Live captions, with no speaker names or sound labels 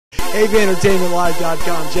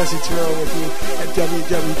AVEntertainmentlive.com. Jesse Terrell with you at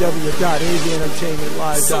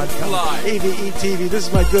www.aventertainmentlive.com. AVE TV. This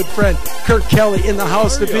is my good friend Kurt Kelly in the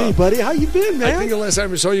house to be, buddy. How you been, man? I think the last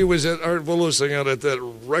time I saw you was at Art Volo's thing out at that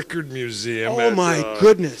record museum. Oh, my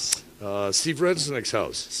goodness. Steve Resnick's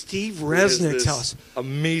house. Steve Resnick's house.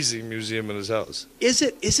 Amazing museum in his house. Is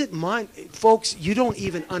it mine? Folks, you don't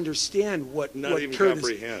even understand what even Kurt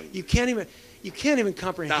comprehend. You can't even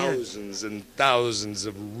comprehend. Thousands and thousands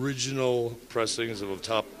of original pressings of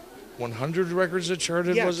top 100 records that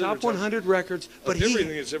charted. Yeah, was top it? 100 records. But everything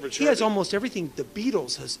that's ever charted. He has almost everything the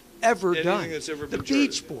Beatles has ever done. That's ever been the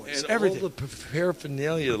Beach charted. Boys, and everything. all the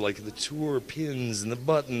paraphernalia, like the tour pins and the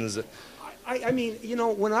buttons. I mean, you know,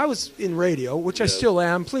 when I was in radio, which I still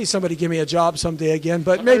am, please somebody give me a job someday again,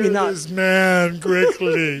 but maybe not. This man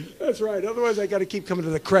quickly. That's right. Otherwise, I got to keep coming to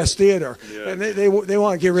the Crest Theater, and they want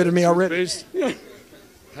to get rid of me already. Yeah.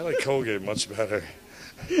 I like Colgate much better.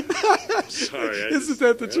 Sorry. Isn't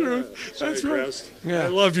that the truth? Sorry, That's right. Crest. Yeah. I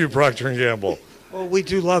love you, Procter & Gamble. Well, we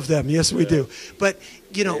do love them. Yes, we do. But,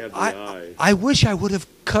 you know, I wish I would have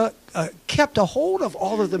kept a hold of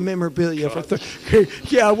all of the memorabilia.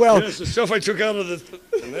 Yeah, well. Yes, the stuff I took out of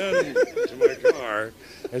and then to my car.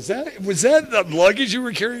 Was that the luggage you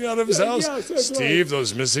were carrying out of his house? Yes, that's Steve, right.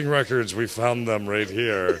 those missing records, we found them right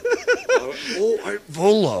here. Art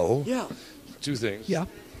Volo. Yeah. Two things. Yeah.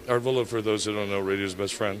 Art Volo, for those who don't know, radio's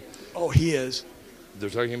best friend. Oh, he is. They're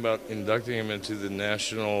talking about inducting him into the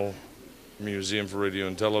National Museum for Radio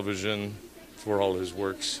and Television for all his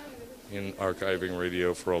works in archiving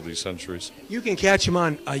radio for all these centuries. You can catch him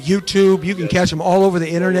on YouTube. You can catch him all over the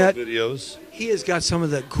internet. Videos. He has got some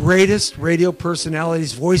of the greatest radio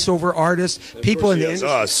personalities, voiceover artists, people in the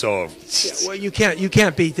industry. So Yeah, well, you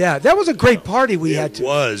can't beat that. That was a great party we had. It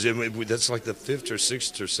was. That's like the 5th or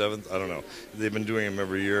 6th or 7th. I don't know. They've been doing them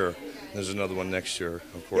every year. There's another one next year,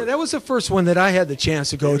 of course. Yeah, that was the first one that I had the chance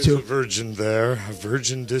to go to. A virgin there, a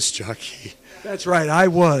virgin disc jockey. That's right, I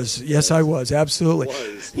was. Yes, I was, absolutely.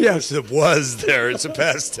 Yes, it was there. It's a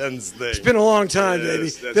past tense thing. It's been a long time, baby.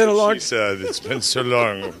 That's Been a what long. she said. It's been so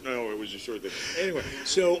long. No, it was a short thing. Anyway,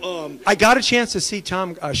 so I got a chance to see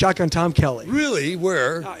Shotgun Tom Kelly. Really,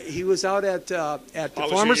 where? He was out at the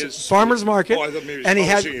Polishing farmers market, Oh, I thought maybe he was and he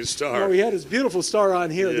had polishing his star. No, he had his beautiful star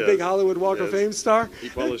on here, the big Hollywood Walk of Fame star. He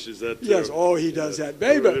polishes that too. Yes, oh, he does that,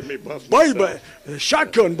 baby, Let me buff myself. baby,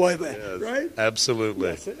 shotgun baby, Yes, right? Absolutely.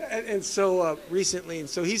 Yes. And so recently, and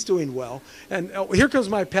so he's doing well. And here comes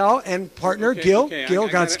my pal and partner, Gil. Gil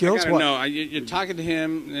got skills. What? No, you're talking to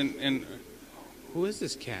him, and who is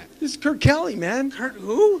this cat? This is Kurt Kelly, man. Kurt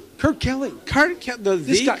who? Kurt Kelly. Kurt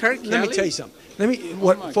Kelly. Kurt Kelly. Let me tell you something.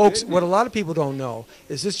 What a lot of people don't know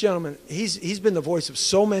is this gentleman. He's been the voice of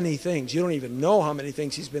so many things. You don't even know how many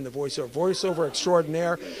things he's been the voiceover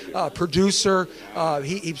extraordinaire, producer.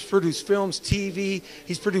 He's produced films, TV.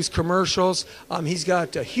 He's produced commercials. He's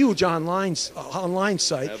got a huge online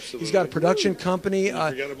site. Absolutely. He's got a production company.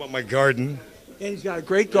 I forgot about my garden. And he's got a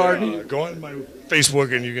great garden. Go on my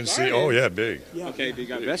Facebook and you can see. Oh yeah, big. Yeah. Okay, you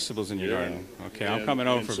got vegetables in your garden. Okay, I'm coming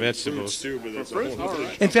over for vegetables. Too, but that's a whole other-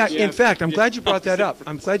 In fact, I'm glad you brought that up.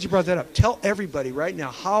 Tell everybody right now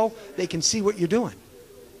how they can see what you're doing.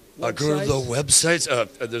 Go to the websites.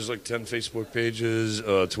 There's like 10 Facebook pages,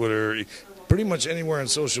 Twitter. Pretty much anywhere on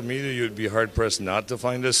social media, you'd be hard-pressed not to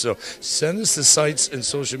find us. So send us the sites and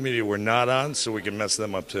social media we're not on so we can mess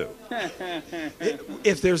them up too.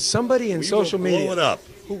 If there's somebody in social will blow media it up.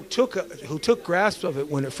 who took grasp of it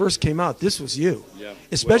when it first came out, this was you. Yeah.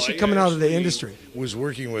 Especially Well, I coming out of the actually industry. Was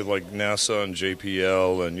working with like NASA and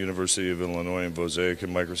JPL and University of Illinois and Mosaic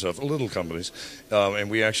and Microsoft, little companies, and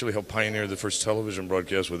we actually helped pioneer the first television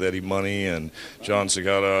broadcast with Eddie Money and John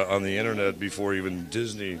Segata on the internet before even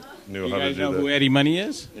Disney knew how to do that. You guys know who Eddie Money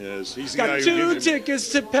is? Yes, he's the Got guy who 2 gave him- tickets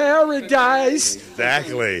to paradise.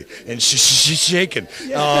 Exactly, and she's shaking.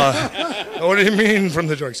 What do you mean from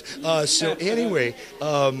the drugs? So anyway,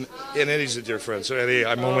 and Eddie's a dear friend. So Eddie,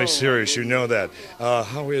 I'm only serious. You know that.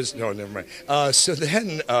 How is? No, never mind. So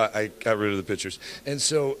then I got rid of the pictures, and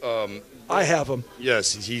so. I have them.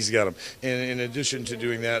 Yes, he's got them. And in addition to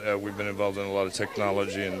doing that, we've been involved in a lot of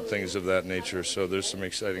technology and things of that nature. So there's some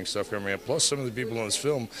exciting stuff coming up. Plus, some of the people in this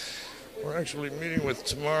film we're actually meeting with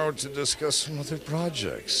tomorrow to discuss some other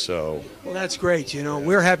projects. So, well, that's great. You know,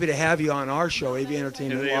 we're happy to have you on our show,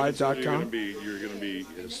 AVEntertainmentlive.com. You're going to be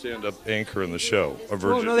a stand-up anchor in the show. A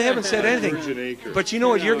virgin. Oh no, they haven't said anything. Virgin anchor. But you know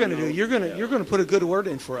what you're going to do? You're going to put a good word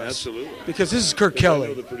in for us. Absolutely. Because this is Kurt I know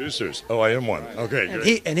Kelly. the producers. Oh, I am one. Okay, And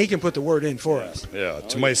great. he can put the word in for us. Yeah,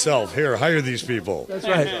 to myself. Here, hire these people. That's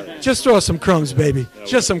right. Just throw us some crumbs, baby.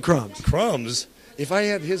 Just some crumbs. Crumbs? If I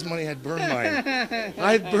had his money, I'd burn mine.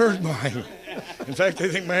 I'd burn mine. In fact, I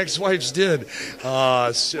think my ex-wives did.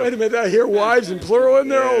 So, Wait a minute, I hear wives in plural in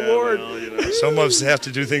there. Oh Lord! well, some of us have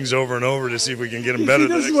to do things over and over to see if we can get them better.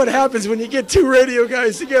 This is what happens when you get two radio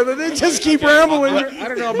guys together. They just keep rambling. I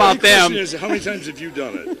don't know about them. How many times have you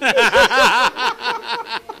done it?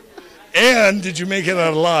 And did you make it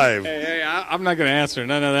out alive? Hey, I'm not going to answer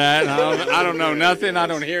none of that. I don't know nothing. I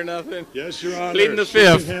don't hear nothing. Yes, Your Honor. Pleading the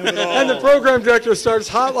fifth. And the program director starts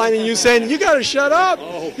hotlining you, saying, "You got to shut up.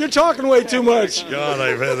 You're talking way too much." God,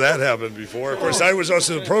 I've had that happen before. Of course, I was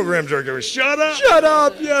also the program director. Shut up! Shut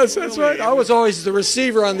up. Yes, that's right. I was always the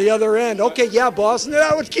receiver on the other end. Okay, yeah, boss. And then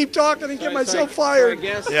I would keep talking and get myself fired.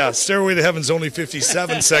 Yeah, Stairway to Heaven's only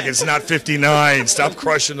 57 seconds, not 59. Stop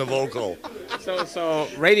crushing the vocal. So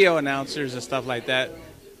radio announcers and stuff like that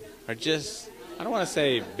are just, I don't want to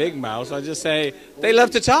say big mouths. I'll just say they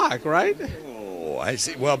love to talk, right? Oh, I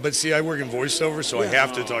see. Well, but see, I work in voiceover, so I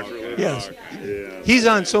have to talk really Yes. hard. Yeah. He's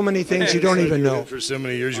on so many things you don't even know. For so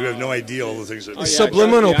many years, you have no idea all the things that.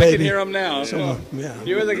 Subliminal, trust me, I baby. can hear them now. Yeah.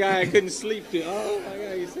 You were the guy I couldn't sleep to. Oh, my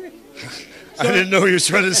God, you see? I didn't know he was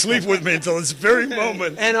trying to sleep with me until this very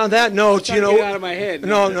moment. And on that note, Get out of my head.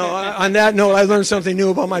 No. On that note, I learned something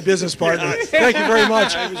new about my business partner. Thank you very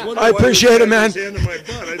much. I appreciate it, man.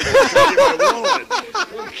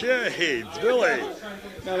 Okay, Billy.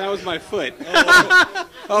 No, that was my foot.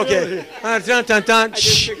 Okay. Dun, dun, dun.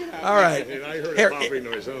 Shh. All right. I heard Here. a popping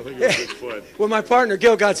noise. I don't think it was his foot. Well, my partner,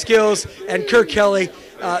 Gil Got Skills, and Kirk Kelly,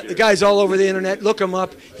 the guy's all over the internet. Look him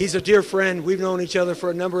up. He's a dear friend. We've known each other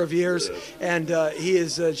for a number of years, and he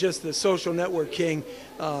is just the social network king,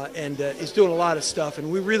 and he's doing a lot of stuff.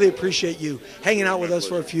 And we really appreciate you hanging out with us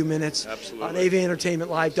for a few minutes on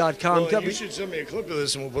aventertainmentlive.com. Well, you should send me a clip of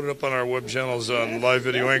this, and we'll put it up on our web channels on live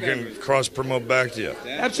video. I can cross-promote back to you.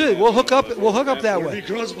 Absolutely. We'll hook up that We'll way. be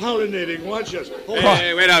cross-pollinating. Watch us.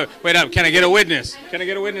 Hey, wait up. Can I get a witness? Can I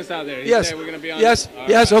get a witness out there? You Yes. say we're gonna be on Yes. All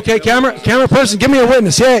Yes. right. Okay. Camera person, give me a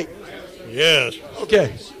witness. Yay. Yes.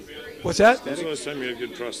 Okay. What's that? When's the last time you had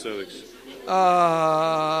good prosthetics?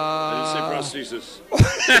 I didn't say prosthesis.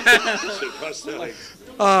 I said prosthetic.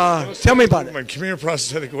 Tell me about it. Come here,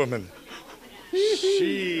 prosthetic woman.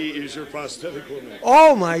 She is your prosthetic woman.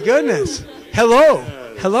 Oh my goodness. Hello.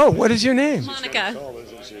 Hello. What is your name? Monica. Tall,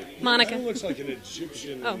 isn't she? Monica. She looks like an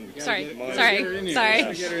Egyptian. Oh, sorry. model.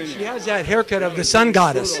 Sorry. She has that haircut of the sun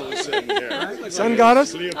goddess. Sitting there. Sun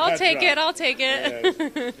goddess? I'll take it. I'll take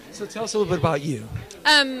it. So tell us a little bit about you.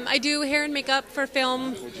 I do hair and makeup for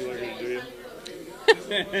film. Would you like me to do you?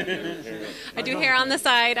 I do hair on the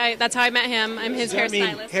side. That's how I met him. I'm his Does that mean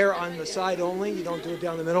hairstylist. hair on the side only? You don't do it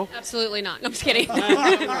down the middle? Absolutely not. No, I'm just kidding.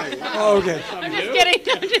 Oh, okay. I'm just kidding.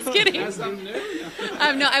 I'm just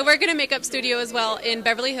kidding. No, I work in a makeup studio as well in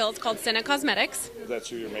Beverly Hills called Senna Cosmetics. That's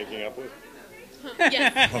who you're making up with?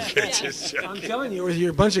 Yes. Okay, Yes. just I'm telling you,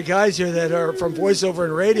 you're a bunch of guys here that are from voiceover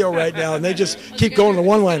and radio right now, and they just keep going to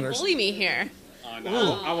one-liners. Bully me here. I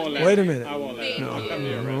won't let Wait a minute. I won't let No.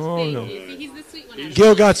 Oh, no. He's the sweet one.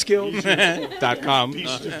 Gil Got Skills. .com.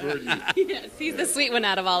 Yes, he's the sweet one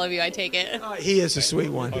out of all of you. I take it. He is a sweet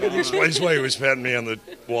one. explains why he was patting me on the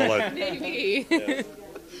wallet. Maybe.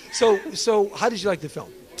 So how did you like the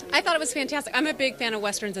film? I thought it was fantastic. I'm a big fan of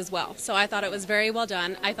Westerns as well, so I thought it was very well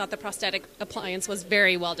done. I thought the prosthetic appliance was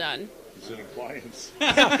very well done. It's an appliance.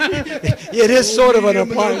 It is sort of an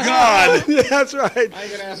appliance. God. Yeah, that's right. I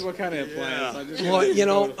ain't gonna ask what kind of appliance. I just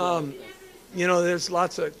Well, there's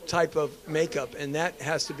lots of type of makeup, and that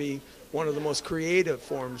has to be one of the most creative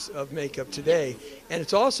forms of makeup today. And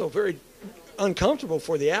it's also very uncomfortable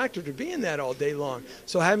for the actor to be in that all day long.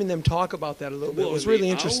 So having them talk about that a little bit was really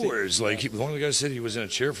interesting. Hours. Like one of the guys said, he was in a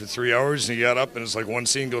chair for 3 hours, and he got up, and it's like one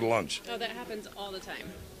scene, go to lunch. Oh, that happens all the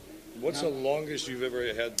time. What's the longest you've ever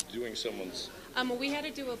had doing someone's? We had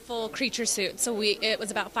to do a full creature suit, so it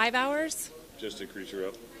was about 5 hours. Just to creature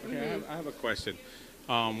up? Okay, I have a question.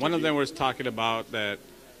 One of them was talking about that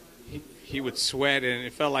he would sweat and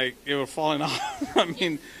it felt like it was falling off. I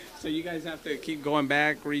mean, so you guys have to keep going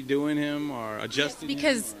back, redoing him or adjusting him?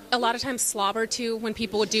 Because a lot of times slobber, too, when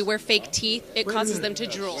people do wear fake teeth, it causes them to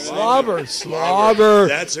drool. Slobber.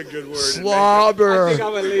 That's a good word. Slobber.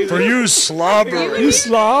 For you, slobber. You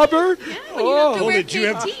slobber? Yeah, when you have to wear Did you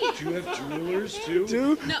fake have teeth. do you have droolers too?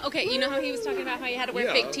 Dude. No, okay, you know how he was talking about how you had to wear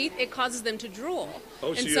Yeah. fake teeth? It causes them to drool.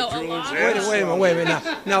 Oh, so and you so have a droolers lot and- Wait a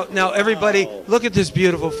minute. Now, everybody, look at this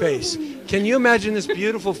beautiful face. Can you imagine this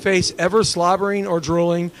beautiful face ever slobbering or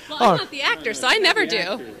drooling? Well, I'm not the actor, so I never do.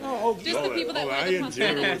 Just the people that wear I the didn't deal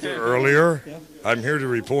prosthetic. with it earlier. I'm here to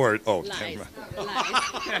report. Oh, Lies. damn.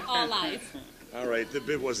 Lies. All lies. All right. The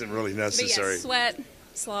bit wasn't really But necessary. yes, sweat,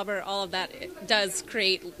 slobber, all of that it does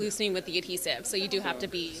create loosening with the adhesive. So you do have to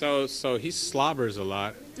be. So he slobbers a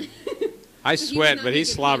lot. I sweat, but he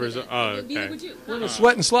slobbers. Oh, Neither okay. would you. We're the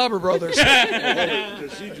Sweat and Slobber Brothers.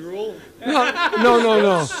 Does he drool?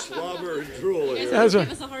 No. Slobber and drool. That's Give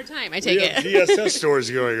right. us a hard time. I We take have it. DSS stores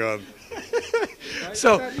going on.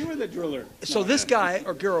 So, You were the driller. so this guy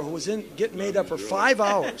or girl who was getting made up for 5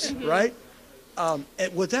 hours, right?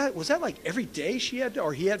 Was that like every day she had to,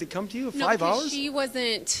 or he had to come to you? No, 5 because hours? She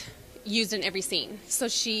wasn't used in every scene, so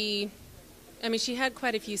she had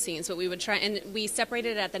quite a few scenes, but we would try, and we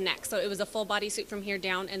separated it at the neck, so it was a full body suit from here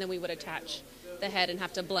down, and then we would attach the head and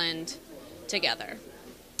have to blend together.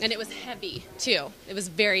 And it was heavy too. It was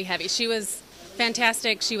very heavy. She was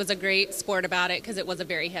fantastic. She was a great sport about it because it was a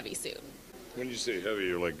very heavy suit. When you say heavy,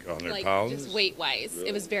 you're like 100 Like pounds? just weight wise,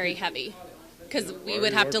 it was very heavy because we are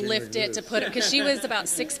would you have to working lift like it to this? put it, because she was about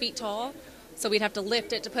 6 feet tall. So we'd have to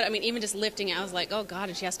lift it to put. I mean, even just lifting it, I was like, "Oh God!"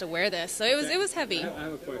 And she has to wear this, so it was heavy. I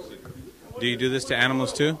have a question. Do you do this to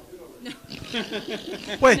animals too?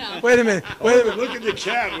 Wait a minute. Look at the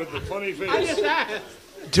cat with the funny face.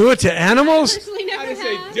 Do it to animals? Personally, never I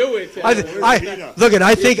say have. do it.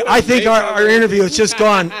 I think our interview has just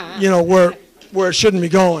gone, where it shouldn't be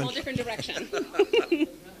going. Whole different direction.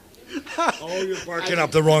 Oh, you're barking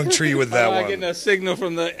up the wrong tree with that I'm one. getting a signal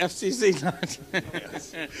from the FCC.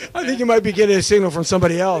 I think you might be getting a signal from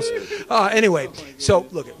somebody else. Anyway, so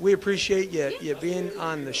look, we appreciate you being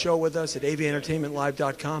on the show with us at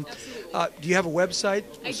aventertainmentlive.com. Do you have a website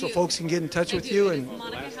I so do. folks can get in touch with I do. you? It And is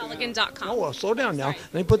MonicaHalligan.com. oh, well, slow down now.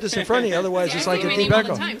 Let me put this in front of you. Otherwise, it's I like say a my deep name all the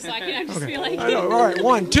echo. time, so I just feel like I know. All right,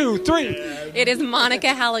 1, 2, 3. it is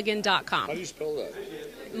MonicaHalligan.com. How do you spell that?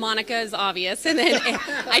 Monica is obvious, and then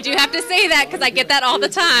I do have to say that because I get that all the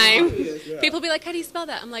time. People be like, "How do you spell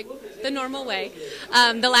that?" I'm like, the normal way.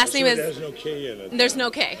 The last name is. There's no K in it. There's no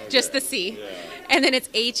K, just the C, and then it's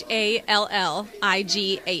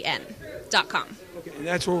HALLIGAN.com. Okay, and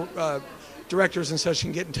that's where directors and such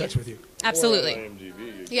can get in touch with you. Absolutely.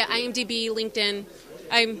 IMDb. Yeah, IMDb, LinkedIn.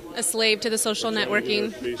 I'm a slave to the social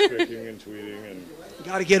networking. Facebooking and tweeting and.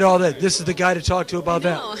 Got to get all that. This is the guy to talk to about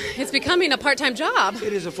that. No, it's becoming a part-time job.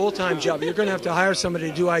 It is a full-time job. You're going to have to hire somebody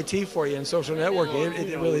to do IT for you in social networking.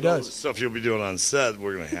 It really does. Stuff you'll be doing on set,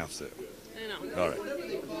 we're going to have to. I know. All right.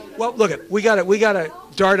 Well, look, we got to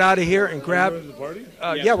dart out of here and grab. Going to the party?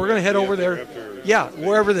 Yeah, we're going to head over there. Yeah,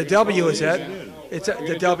 wherever the W is at. It's at the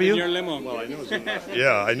Your W. limo.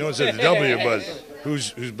 Yeah, I know it's at the W, but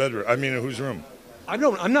whose bedroom? I mean, whose room?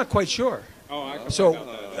 I'm not quite sure. Oh, I can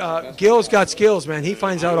So, Gil's got skills, man. He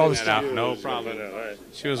finds out all the stuff. no problem.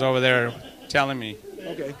 She was over there telling me.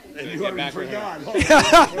 Okay. And you already forgot. No.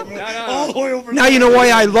 All the way over Now you know why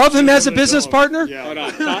I love him as a business partner. Hold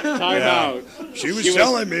on. Time out. She was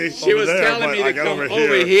telling me. She was telling me to come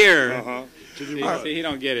over here. Uh-huh. See, he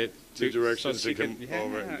don't get it. Two directions so she to come could-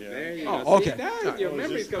 over. There you Oh, go. okay. See, now your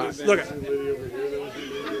memory's coming back. Look,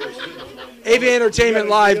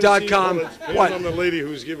 AVEntertainmentlive.com. What? What? On the lady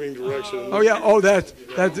who's giving directions. Oh yeah. Oh, that's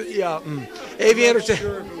yeah. AV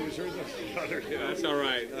Entertainment. That's all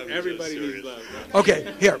right. Everybody needs love.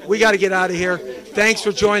 Okay, here, we got to get out of here. Thanks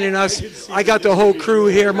for joining us. I got the whole crew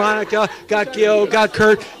here. Monica, got Gil, got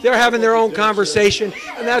Kurt. They're having their own conversation,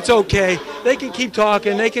 and that's okay. They can keep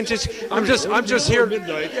talking. They can just. I'm just here.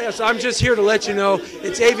 Yes, I'm just here to let you know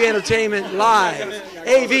it's AV Entertainment Live.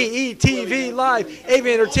 AVETV Live.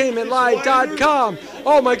 AVEntertainmentlive.com.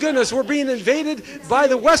 Oh my goodness, we're being invaded by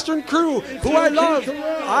the Western crew, who I love.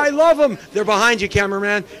 I love them. They're behind you,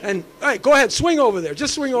 cameraman. And all right, go ahead, swing over there.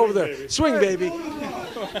 Just swing over there. Swing, baby.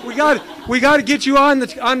 We got to get you on the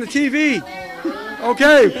TV.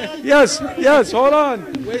 Okay. Yes. Hold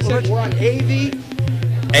on. Wait a second. We're on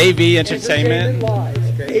AV Entertainment. Live.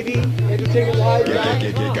 AV Entertainment Live.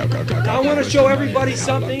 I want to show everybody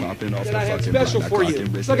something that I have special for you.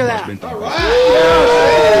 Look at that.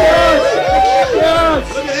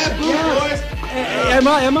 Yes. Am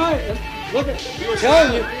I? Look at. I'm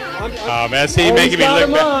telling you. Oh man, see, making me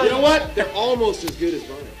look bad. You know what? They're almost as good as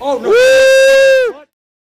mine. Oh no.